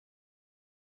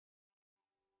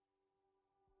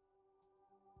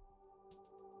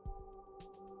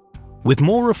With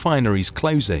more refineries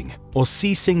closing or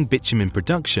ceasing bitumen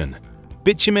production,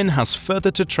 bitumen has further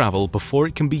to travel before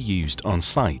it can be used on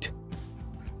site.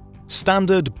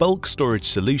 Standard bulk storage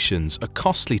solutions are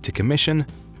costly to commission,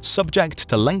 subject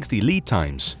to lengthy lead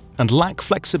times, and lack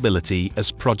flexibility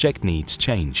as project needs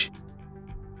change.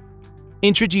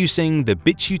 Introducing the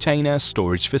Bitutainer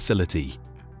storage facility,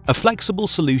 a flexible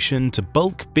solution to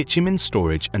bulk bitumen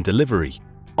storage and delivery,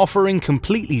 offering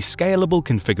completely scalable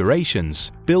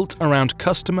configurations built around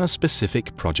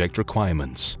customer-specific project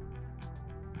requirements.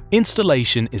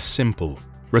 Installation is simple,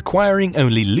 requiring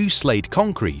only loose-laid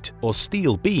concrete or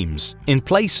steel beams in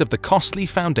place of the costly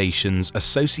foundations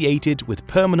associated with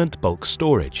permanent bulk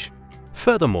storage.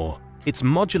 Furthermore, its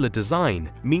modular design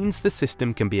means the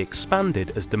system can be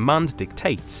expanded as demand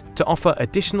dictates to offer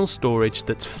additional storage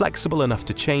that's flexible enough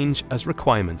to change as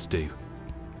requirements do.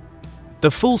 The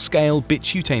full-scale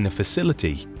Bitutainer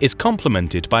facility is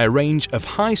complemented by a range of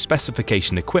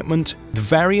high-specification equipment with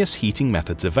various heating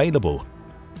methods available,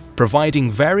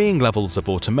 providing varying levels of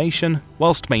automation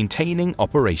whilst maintaining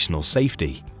operational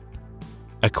safety.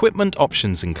 Equipment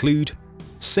options include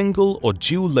single or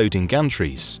dual loading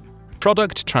gantries,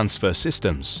 product transfer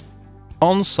systems,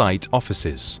 on-site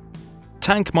offices,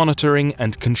 tank monitoring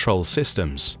and control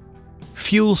systems,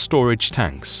 fuel storage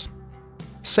tanks,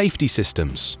 safety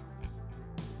systems,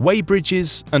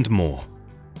 weighbridges, and more.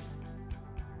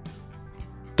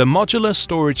 The modular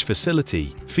storage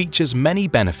facility features many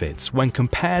benefits when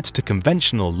compared to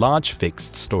conventional large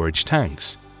fixed storage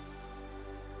tanks.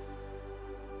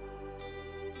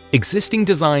 Existing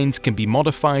designs can be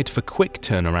modified for quick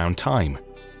turnaround time.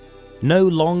 No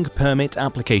long permit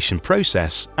application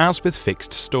process as with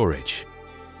fixed storage.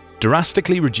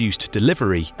 Drastically reduced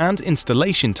delivery and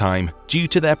installation time due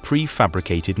to their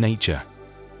prefabricated nature.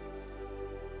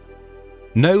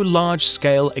 No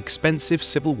large-scale expensive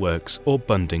civil works or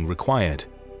bunding required.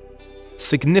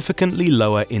 Significantly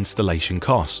lower installation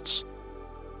costs.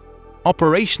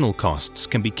 Operational costs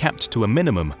can be kept to a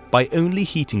minimum by only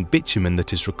heating bitumen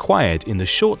that is required in the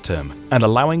short term and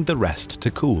allowing the rest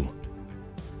to cool.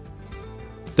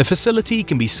 The facility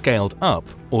can be scaled up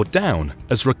or down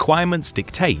as requirements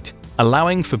dictate,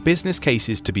 allowing for business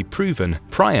cases to be proven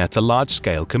prior to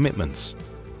large-scale commitments.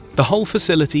 The whole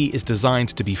facility is designed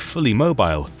to be fully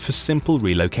mobile for simple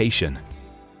relocation.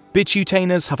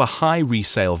 Bitutainers have a high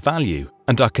resale value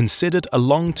and are considered a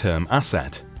long-term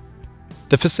asset.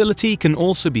 The facility can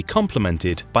also be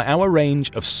complemented by our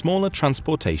range of smaller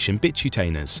transportation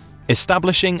Bitutainers,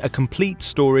 establishing a complete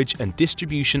storage and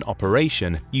distribution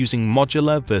operation using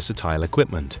modular versatile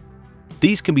equipment.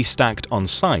 These can be stacked on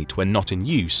site when not in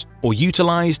use or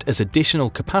utilized as additional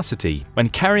capacity when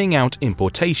carrying out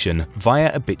importation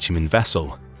via a bitumen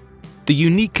vessel. The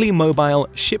uniquely mobile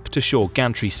ship-to-shore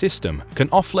gantry system can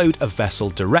offload a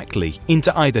vessel directly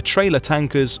into either trailer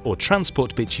tankers or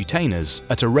transport Bitutainers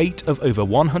at a rate of over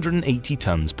 180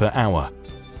 tons per hour.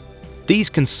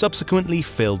 These can subsequently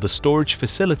fill the storage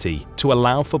facility to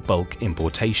allow for bulk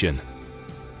importation.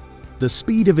 The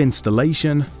speed of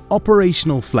installation,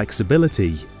 operational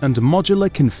flexibility, and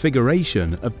modular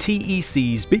configuration of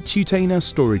TEC's Bitutainer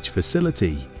storage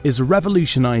facility is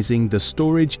revolutionizing the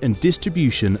storage and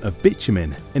distribution of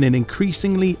bitumen in an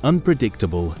increasingly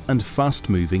unpredictable and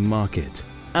fast-moving market.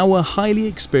 Our highly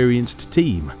experienced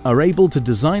team are able to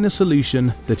design a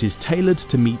solution that is tailored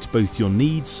to meet both your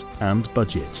needs and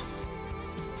budget.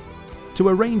 To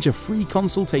arrange a free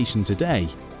consultation today,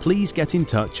 please get in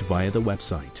touch via the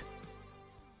website.